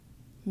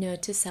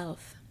Note to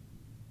self,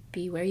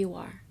 be where you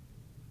are.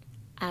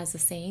 As the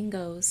saying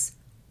goes,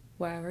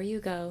 wherever you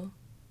go,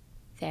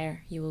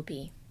 there you will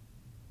be.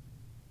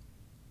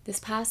 This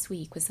past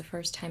week was the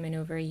first time in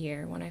over a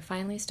year when I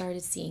finally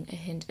started seeing a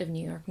hint of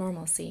New York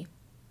normalcy.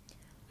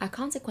 I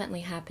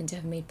consequently happened to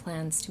have made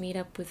plans to meet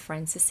up with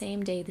friends the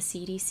same day the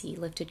CDC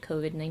lifted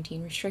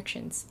COVID-19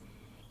 restrictions.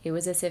 It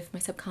was as if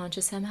my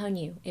subconscious somehow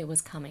knew it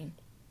was coming.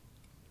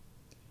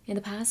 In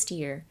the past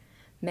year,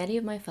 many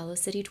of my fellow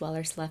city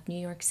dwellers left New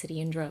York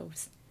City in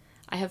droves.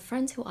 I have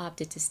friends who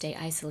opted to stay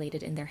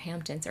isolated in their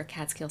Hamptons or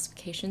Catskills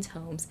vacations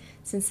homes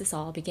since this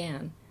all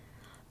began.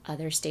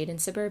 Others stayed in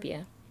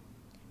suburbia.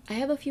 I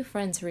have a few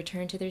friends who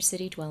returned to their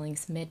city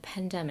dwellings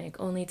mid-pandemic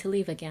only to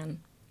leave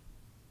again.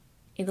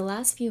 In the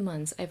last few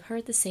months, I've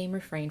heard the same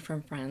refrain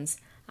from friends,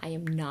 I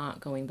am not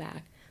going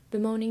back,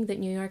 bemoaning that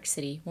New York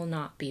City will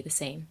not be the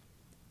same.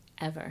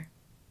 Ever.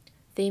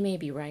 They may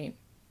be right,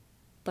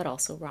 but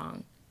also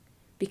wrong.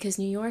 Because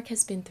New York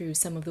has been through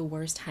some of the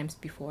worst times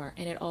before,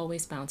 and it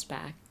always bounced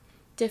back.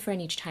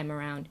 Different each time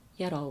around,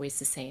 yet always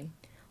the same.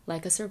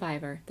 Like a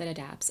survivor that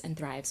adapts and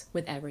thrives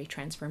with every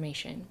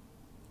transformation.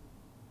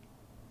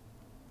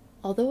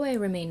 Although I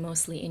remained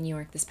mostly in New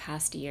York this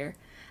past year,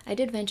 I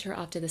did venture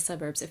off to the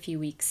suburbs a few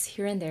weeks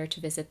here and there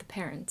to visit the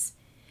parents.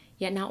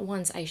 Yet not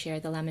once I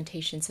shared the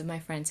lamentations of my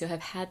friends who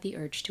have had the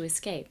urge to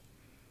escape.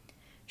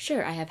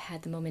 Sure, I have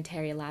had the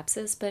momentary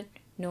lapses, but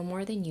no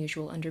more than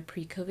usual under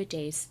pre-COVID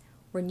days,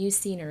 where new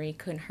scenery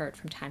couldn't hurt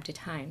from time to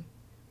time.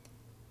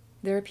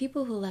 There are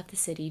people who left the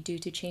city due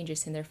to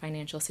changes in their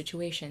financial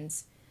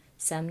situations.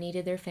 Some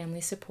needed their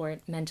family support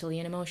mentally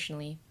and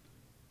emotionally.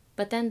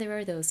 But then there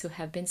are those who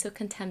have been so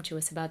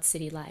contemptuous about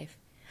city life.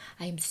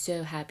 I am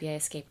so happy I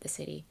escaped the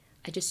city.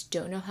 I just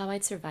don't know how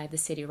I'd survive the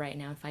city right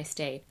now if I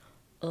stayed.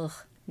 Ugh,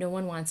 no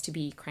one wants to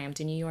be crammed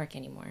in New York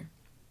anymore.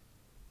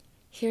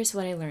 Here's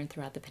what I learned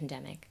throughout the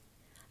pandemic.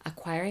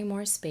 Acquiring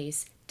more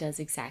space does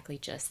exactly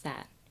just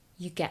that.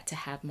 You get to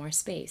have more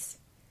space.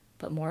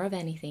 But more of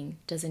anything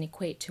doesn't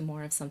equate to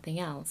more of something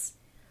else.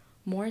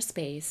 More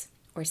space,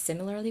 or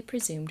similarly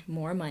presumed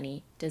more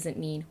money, doesn't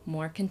mean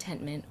more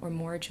contentment or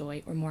more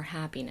joy or more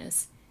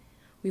happiness.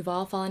 We've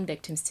all fallen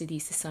victims to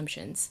these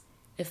assumptions.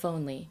 If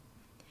only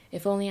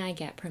I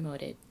get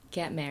promoted,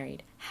 get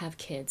married, have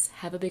kids,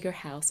 have a bigger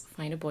house,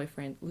 find a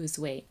boyfriend, lose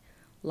weight,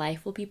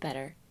 life will be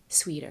better,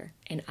 sweeter,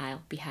 and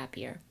I'll be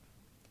happier.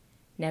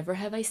 Never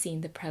have I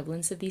seen the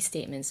prevalence of these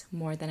statements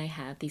more than I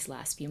have these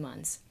last few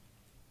months.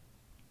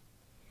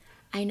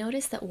 I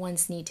notice that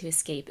one's need to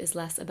escape is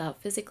less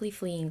about physically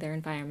fleeing their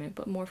environment,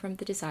 but more from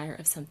the desire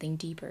of something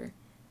deeper.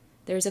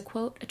 There is a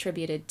quote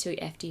attributed to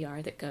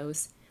FDR that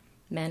goes,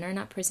 "Men are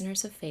not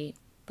prisoners of fate,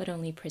 but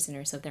only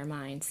prisoners of their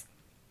minds."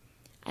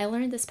 I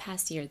learned this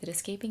past year that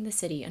escaping the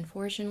city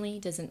unfortunately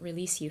doesn't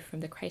release you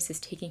from the crisis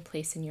taking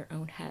place in your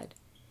own head.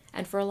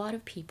 And for a lot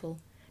of people,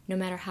 no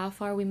matter how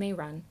far we may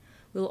run,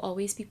 we will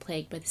always be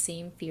plagued by the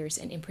same fears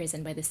and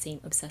imprisoned by the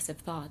same obsessive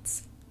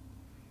thoughts.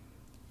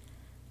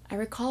 I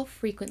recall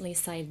frequently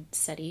cited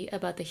study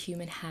about the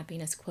human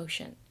happiness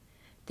quotient.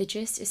 The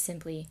gist is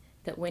simply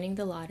that winning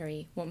the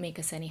lottery won't make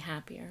us any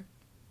happier.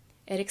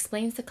 It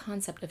explains the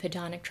concept of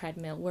hedonic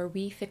treadmill, where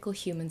we fickle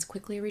humans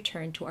quickly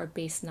return to our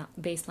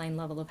baseline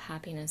level of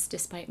happiness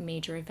despite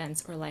major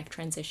events or life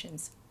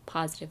transitions,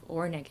 positive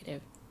or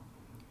negative.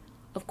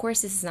 Of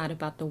course, this is not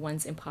about the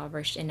ones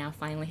impoverished and now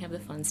finally have the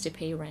funds to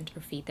pay rent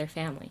or feed their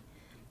family.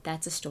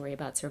 That's a story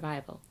about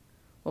survival.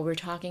 What we're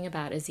talking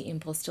about is the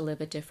impulse to live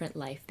a different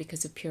life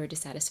because of pure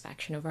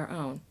dissatisfaction of our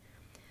own,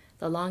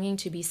 the longing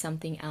to be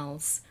something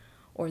else,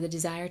 or the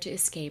desire to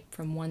escape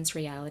from one's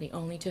reality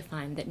only to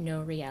find that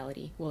no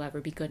reality will ever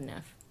be good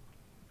enough.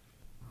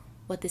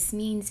 What this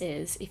means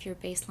is, if your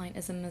baseline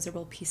is a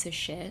miserable piece of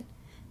shit,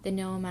 then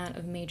no amount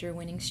of major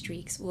winning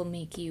streaks will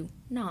make you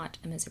not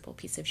a miserable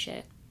piece of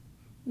shit.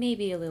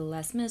 Maybe a little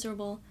less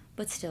miserable,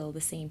 but still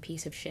the same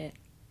piece of shit.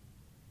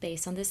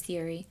 Based on this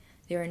theory,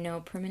 there are no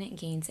permanent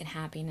gains in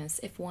happiness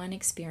if one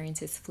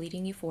experiences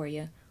fleeting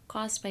euphoria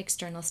caused by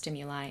external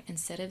stimuli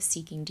instead of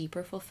seeking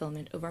deeper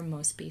fulfillment of our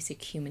most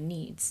basic human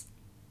needs.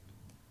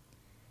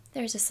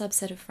 There's a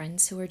subset of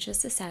friends who are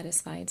just as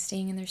satisfied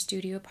staying in their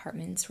studio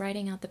apartments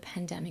riding out the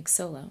pandemic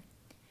solo.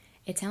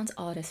 It sounds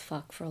odd as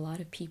fuck for a lot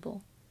of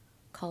people.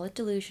 Call it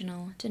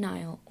delusional,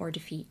 denial, or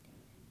defeat.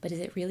 But is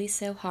it really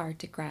so hard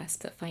to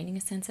grasp that finding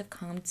a sense of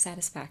calm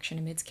satisfaction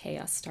amidst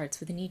chaos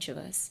starts within each of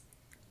us?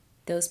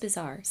 Those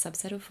bizarre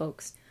subset of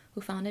folks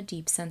who found a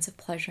deep sense of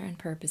pleasure and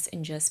purpose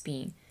in just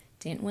being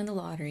didn't win the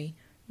lottery,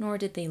 nor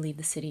did they leave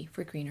the city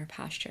for greener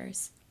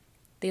pastures.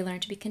 They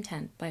learned to be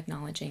content by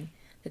acknowledging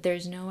that there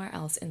is nowhere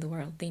else in the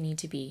world they need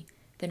to be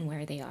than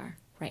where they are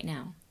right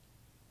now.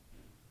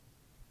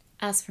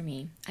 As for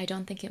me, I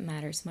don't think it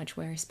matters much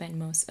where I spend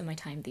most of my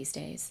time these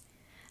days.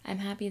 I'm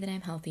happy that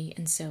I'm healthy,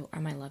 and so are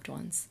my loved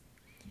ones.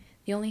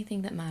 The only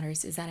thing that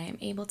matters is that I am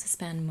able to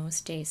spend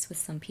most days with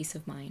some peace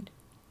of mind.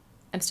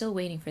 I'm still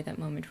waiting for that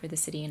moment for the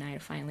city and I to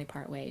finally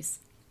part ways,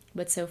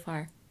 but so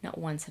far, not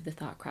once have the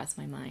thought crossed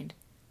my mind.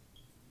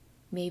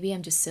 Maybe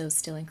I'm just so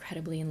still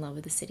incredibly in love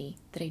with the city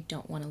that I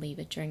don't want to leave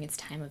it during its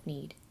time of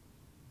need.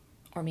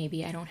 Or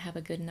maybe I don't have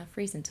a good enough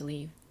reason to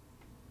leave.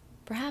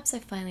 Perhaps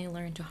I've finally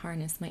learned to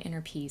harness my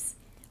inner peace,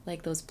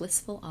 like those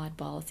blissful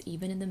oddballs,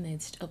 even in the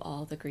midst of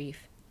all the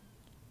grief.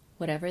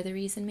 Whatever the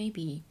reason may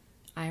be,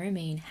 I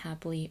remain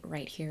happily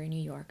right here in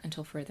New York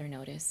until further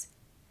notice.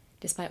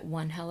 Despite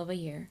one hell of a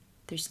year,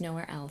 there's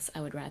nowhere else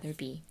I would rather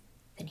be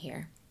than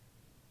here.